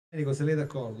Se lei è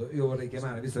d'accordo, io vorrei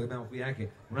chiamare, visto che abbiamo qui anche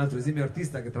un altro esimio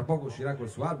artista che tra poco uscirà col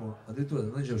suo album, addirittura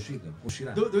non è già uscito,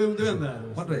 uscirà. Dove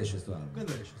andare? Quando esce questo album?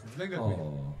 Quando esce? Venga qui.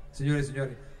 Signore e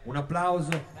signori, un applauso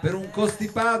per un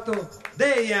costipato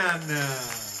Dejan!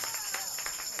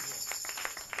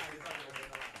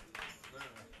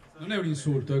 Non è un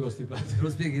insulto, costipato. Lo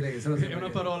spieghi lei, se lo è una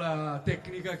parola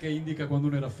tecnica che indica quando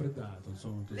uno è raffreddato.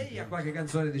 Insomma, lei ha qualche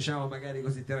canzone, diciamo, magari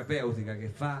così terapeutica che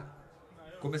fa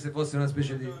come se fosse una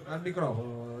specie di... al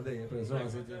microfono, lei, ma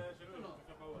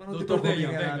non ti preoccupi,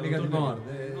 mica ti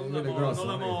morde. Non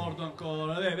la mordo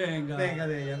ancora, venga.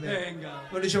 Venga.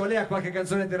 Lo dicevo, lei ha qualche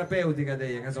canzone terapeutica,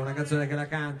 una canzone che la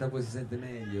canta, poi si sente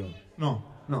meglio?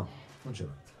 No, non ce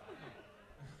l'ho.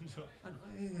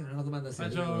 È una domanda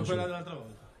seria. Faccio quella dell'altra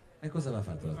volta. E cosa l'ha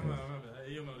fatto l'altra volta? Vabbè,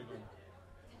 io me lo ricordo.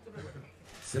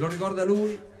 Se lo ricorda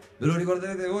lui, ve lo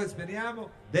ricorderete voi, speriamo.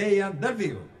 Dejan dal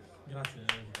vivo. Grazie.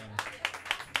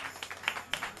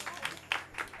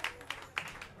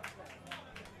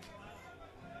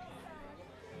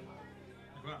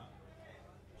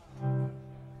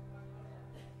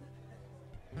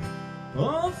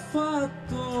 Ho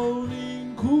fatto un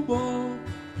incubo,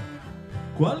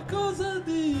 qualcosa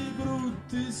di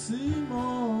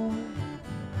bruttissimo,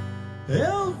 e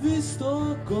ho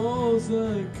visto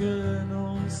cose che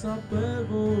non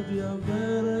sapevo di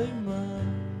avere in me.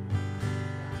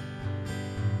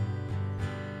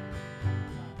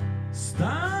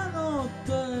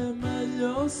 Stanotte è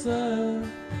meglio se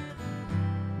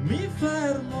mi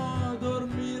fermo a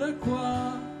dormire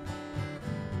qua.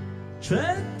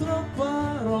 C'è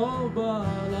troppa roba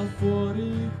là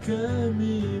fuori che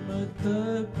mi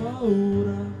mette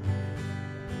paura.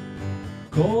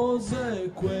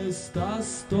 Cos'è questa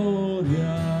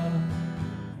storia?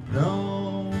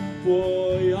 Non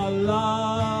puoi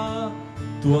alla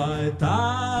tua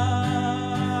età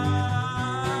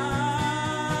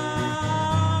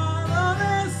non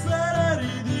essere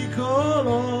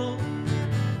ridicolo,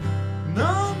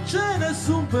 non c'è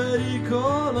nessun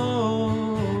pericolo.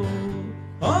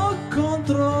 Ho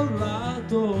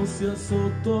controllato sia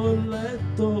sotto il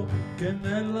letto che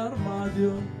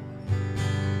nell'armadio.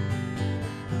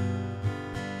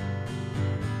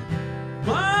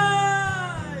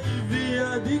 Vai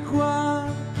via di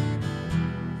qua,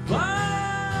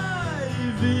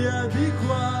 vai via di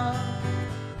qua.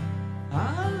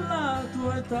 Alla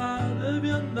tua età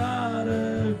devi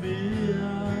andare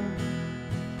via.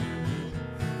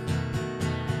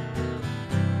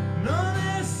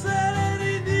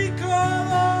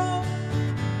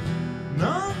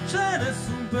 Non c'è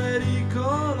nessun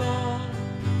pericolo,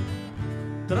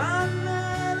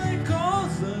 tranne le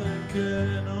cose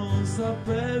che non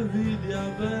sapevi di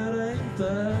avere in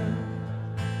te.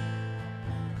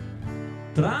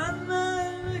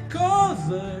 Tranne le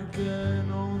cose che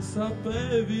non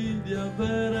sapevi di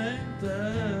avere in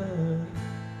te.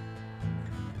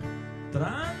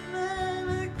 Tranne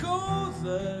le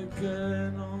cose che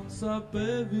non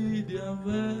sapevi di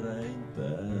avere in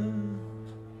te.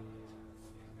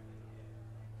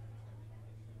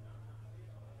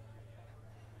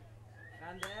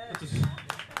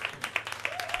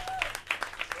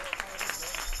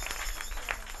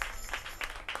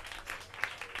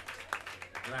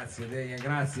 Grazie Dejan,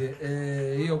 grazie.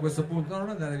 Io a questo punto, no, non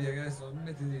andare via, che adesso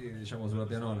mettiti, diciamo, sulla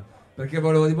pianola, perché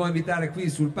volevo di nuovo invitare qui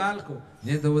sul palco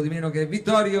niente po' di meno che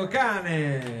Vittorio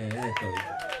Cane.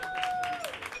 Ecco.